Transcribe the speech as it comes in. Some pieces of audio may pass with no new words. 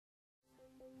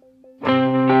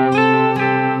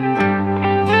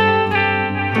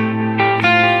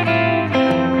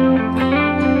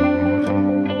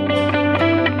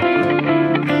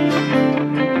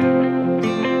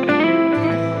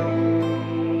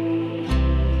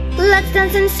Let's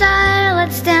dance in style,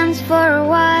 let's dance for a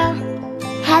while.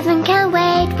 Heaven can't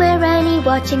wait, we're only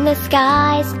watching the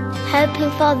skies, hoping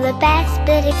for the best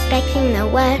but expecting the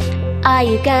worst. Are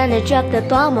you gonna drop the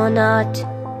bomb or not?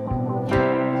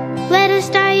 Let us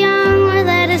die young or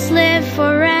let us live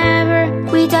forever.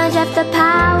 We don't have the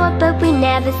power but we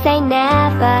never say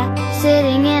never.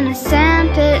 Sitting in a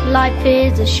sandpit, life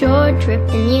is a short trip.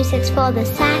 The music's for the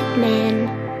sad men.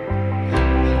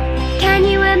 Can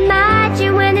you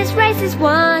imagine when this race is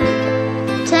won?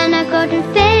 Turn our golden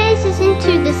faces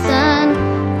into the sun.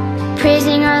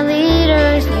 Praising our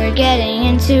leaders, we're getting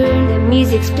into The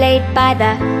music's played by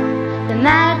the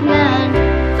madman.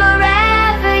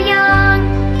 Forever young,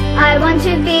 I want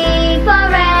to be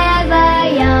forever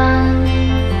young.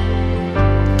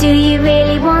 Do you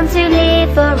really want to live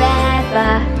forever?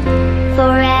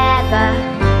 Forever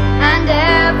And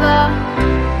ever,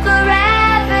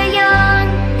 forever young,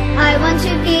 I want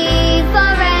to be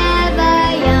forever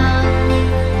young.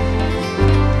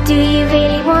 Do you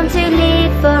really want to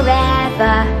live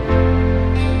forever?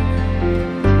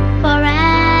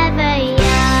 Forever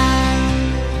young.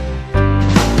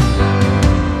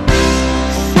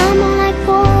 Some are like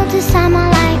water, some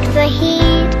are like the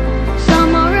heat.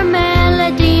 Some are a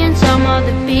melody and some are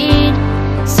the beat.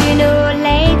 Sooner or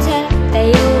later, they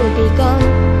all be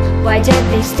gone. Why don't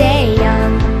they stay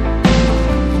young?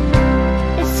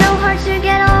 It's so hard to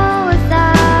get old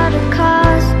without a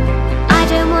cause. I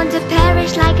don't want to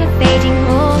perish like a fading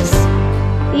horse.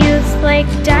 Youth's like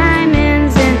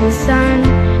diamonds in the sun,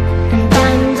 And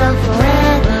diamonds are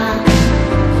forever.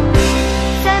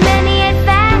 So many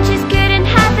adventures couldn't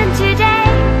happen today.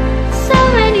 so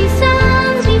many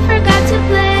songs we forgot to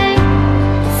play.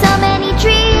 So many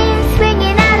dreams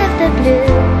springing out of the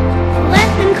blue. Let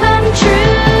them come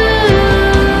true.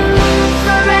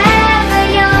 Forever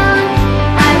young,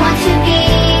 I want to be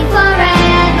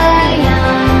forever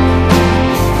young.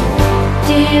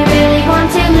 Do you really want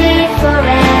to live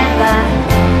forever?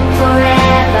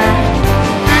 Forever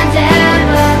And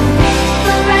ever,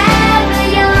 forever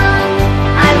young,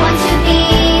 I want to be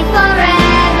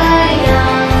forever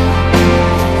young.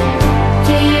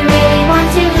 Do you really want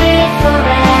to live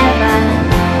forever?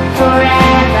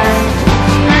 Forever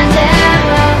And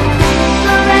ever,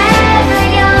 forever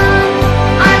young,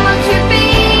 I want to be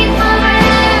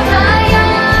forever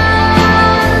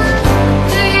young.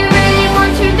 Do you really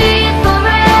want to live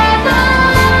forever?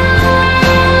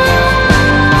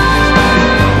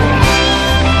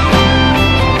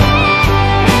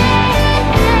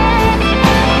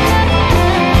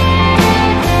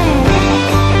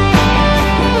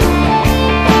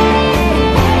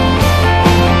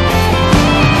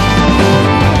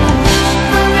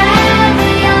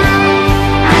 Forever young,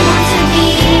 I want to be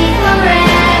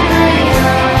forever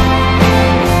young.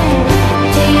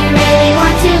 Do you really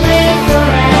want to live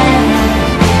forever?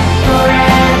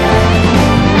 Forever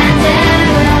and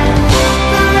ever.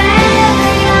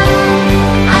 Forever young,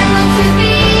 I want to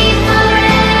be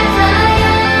forever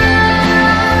young.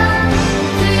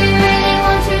 Do you really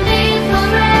want to live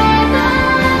forever?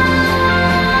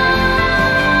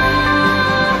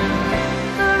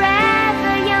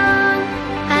 Forever young.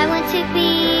 I want to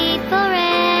be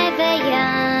forever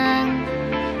young.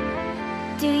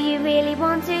 Do you really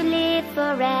want to live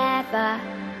forever?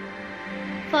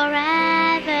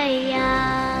 Forever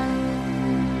young.